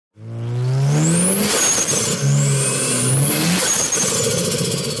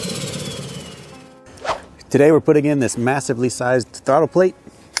Today we're putting in this massively sized throttle plate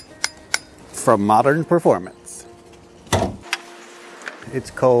from Modern Performance.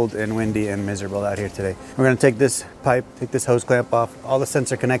 It's cold and windy and miserable out here today. We're going to take this pipe, take this hose clamp off, all the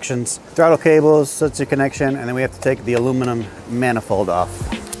sensor connections, throttle cables, sensor connection, and then we have to take the aluminum manifold off.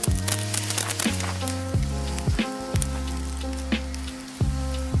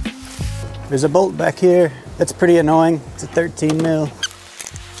 There's a bolt back here that's pretty annoying. It's a 13 mil.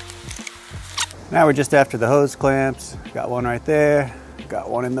 Now we're just after the hose clamps. Got one right there, got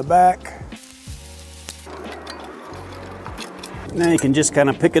one in the back. Now you can just kind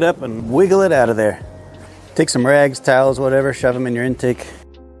of pick it up and wiggle it out of there. Take some rags, towels, whatever, shove them in your intake.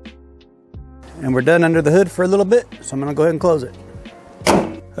 And we're done under the hood for a little bit, so I'm gonna go ahead and close it.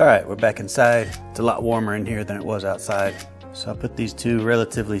 All right, we're back inside. It's a lot warmer in here than it was outside. So I'll put these two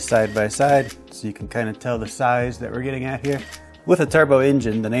relatively side by side so you can kind of tell the size that we're getting at here. With a turbo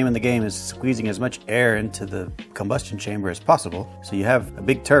engine, the name of the game is squeezing as much air into the combustion chamber as possible. So you have a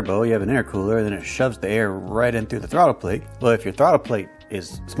big turbo, you have an intercooler, and then it shoves the air right in through the throttle plate. Well, if your throttle plate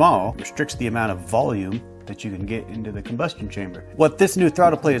is small, it restricts the amount of volume that you can get into the combustion chamber. What this new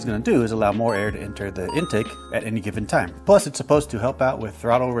throttle plate is going to do is allow more air to enter the intake at any given time. Plus, it's supposed to help out with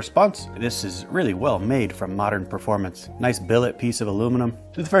throttle response. This is really well made from Modern Performance. Nice billet piece of aluminum.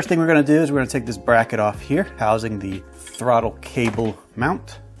 So the first thing we're going to do is we're going to take this bracket off here, housing the throttle cable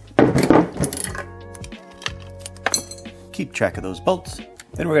mount. Keep track of those bolts.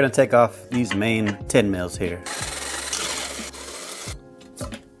 Then we're going to take off these main 10 mils here.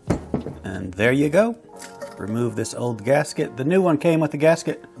 And there you go. Remove this old gasket. The new one came with the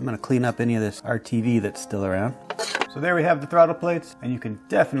gasket. I'm going to clean up any of this RTV that's still around. So there we have the throttle plates, and you can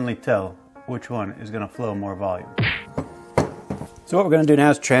definitely tell which one is going to flow more volume. So what we're going to do now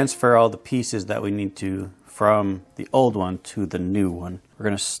is transfer all the pieces that we need to from the old one to the new one. We're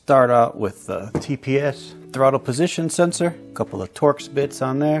going to start out with the TPS throttle position sensor, a couple of Torx bits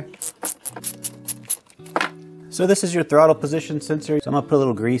on there. So this is your throttle position sensor. So I'm gonna put a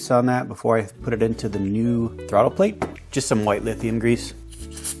little grease on that before I put it into the new throttle plate. Just some white lithium grease.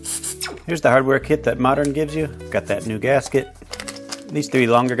 Here's the hardware kit that Modern gives you. Got that new gasket. These three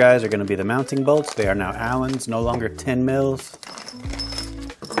longer guys are gonna be the mounting bolts. They are now Allens, no longer 10 mils.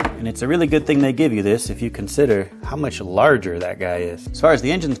 And it's a really good thing they give you this if you consider how much larger that guy is. As far as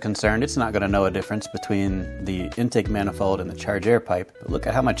the engine's concerned, it's not going to know a difference between the intake manifold and the charge air pipe. But look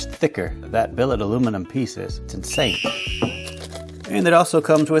at how much thicker that billet aluminum piece is. It's insane. And it also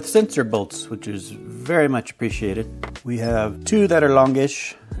comes with sensor bolts, which is very much appreciated. We have two that are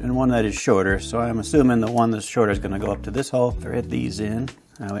longish and one that is shorter. So I'm assuming the one that's shorter is going to go up to this hole. Thread these in.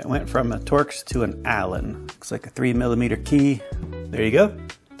 Now it went from a Torx to an Allen. Looks like a 3mm key. There you go.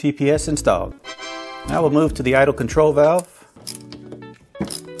 TPS installed. Now we'll move to the idle control valve.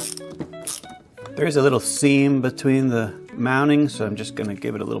 There is a little seam between the mounting, so I'm just going to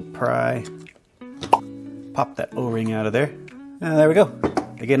give it a little pry. Pop that O-ring out of there. And there we go.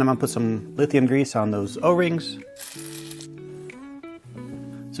 Again, I'm going to put some lithium grease on those O-rings.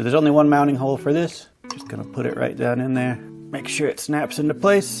 So there's only one mounting hole for this. Just going to put it right down in there. Make sure it snaps into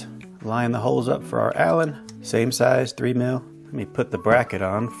place. Line the holes up for our Allen. Same size, 3 mil. Let me put the bracket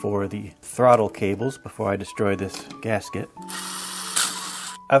on for the throttle cables before I destroy this gasket.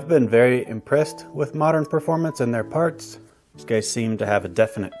 I've been very impressed with Modern Performance and their parts. These guys seem to have a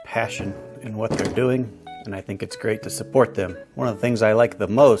definite passion in what they're doing, and I think it's great to support them. One of the things I like the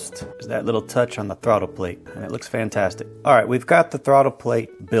most is that little touch on the throttle plate, and it looks fantastic. All right, we've got the throttle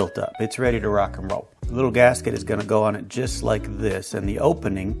plate built up. It's ready to rock and roll. The little gasket is going to go on it just like this, and the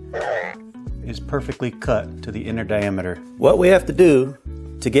opening is perfectly cut to the inner diameter. What we have to do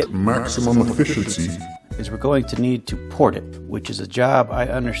to get maximum efficiency is we're going to need to port it, which is a job I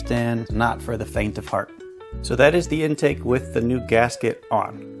understand not for the faint of heart. So that is the intake with the new gasket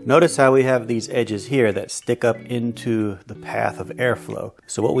on. Notice how we have these edges here that stick up into the path of airflow.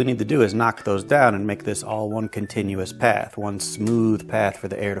 So what we need to do is knock those down and make this all one continuous path, one smooth path for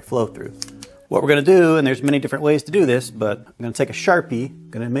the air to flow through. What we're going to do, and there's many different ways to do this, but I'm going to take a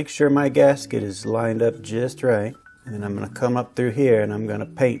Sharpie, going to make sure my gasket is lined up just right, and then I'm going to come up through here and I'm going to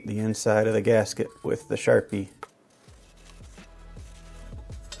paint the inside of the gasket with the Sharpie.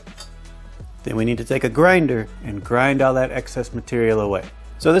 Then we need to take a grinder and grind all that excess material away.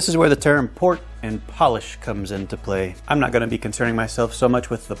 So this is where the term port and polish comes into play. I'm not going to be concerning myself so much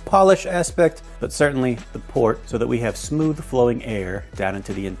with the polish aspect, but certainly the port so that we have smooth flowing air down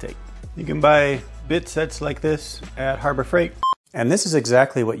into the intake. You can buy bit sets like this at Harbor Freight. And this is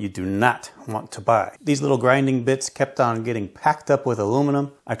exactly what you do not want to buy. These little grinding bits kept on getting packed up with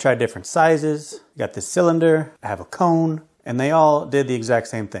aluminum. I tried different sizes, got this cylinder, I have a cone, and they all did the exact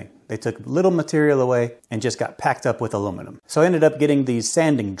same thing. They took little material away and just got packed up with aluminum. So I ended up getting these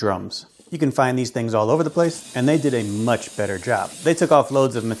sanding drums. You can find these things all over the place, and they did a much better job. They took off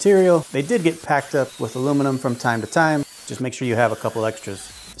loads of material. They did get packed up with aluminum from time to time. Just make sure you have a couple extras.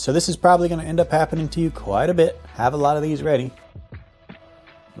 So this is probably gonna end up happening to you quite a bit. Have a lot of these ready.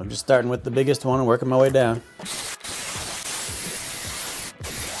 I'm just starting with the biggest one and working my way down.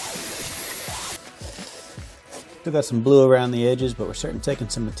 Still got some blue around the edges, but we're starting taking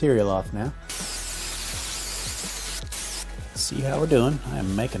some material off now. See how we're doing. I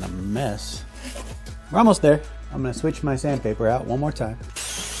am making a mess. We're almost there. I'm going to switch my sandpaper out one more time.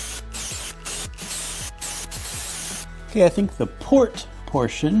 Okay, I think the port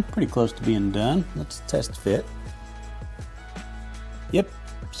portion, pretty close to being done. Let's test fit. Yep.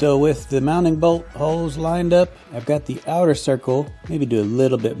 So with the mounting bolt holes lined up, I've got the outer circle, maybe do a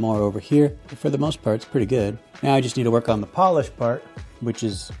little bit more over here, but for the most part it's pretty good. Now I just need to work on the polish part, which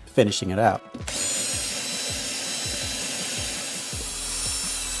is finishing it out.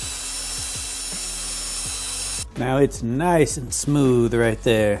 Now it's nice and smooth right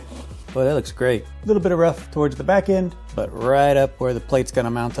there. Boy, that looks great. A little bit of rough towards the back end, but right up where the plate's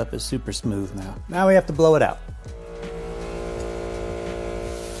gonna mount up is super smooth now. Now we have to blow it out.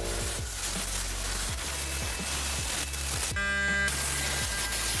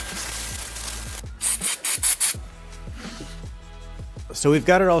 So we've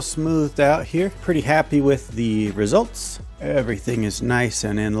got it all smoothed out here. Pretty happy with the results. Everything is nice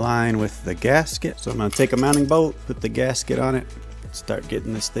and in line with the gasket. So I'm gonna take a mounting bolt, put the gasket on it, start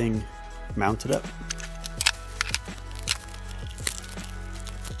getting this thing mounted up.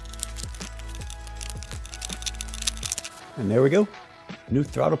 And there we go. New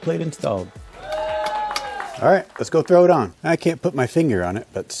throttle plate installed. All right, let's go throw it on. I can't put my finger on it,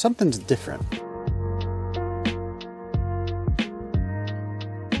 but something's different.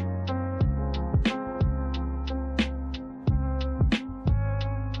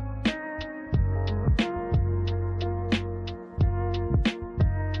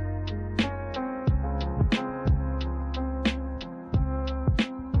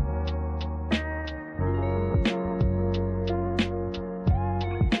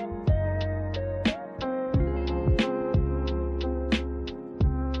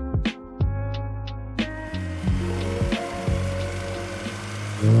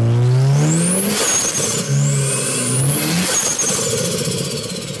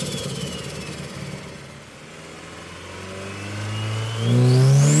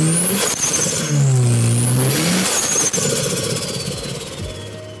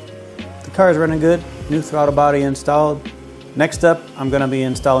 The car is running good, new throttle body installed. Next up, I'm going to be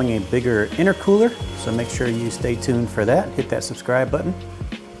installing a bigger intercooler, so make sure you stay tuned for that. Hit that subscribe button.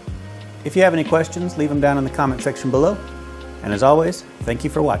 If you have any questions, leave them down in the comment section below. And as always, thank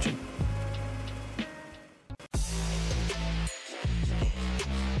you for watching.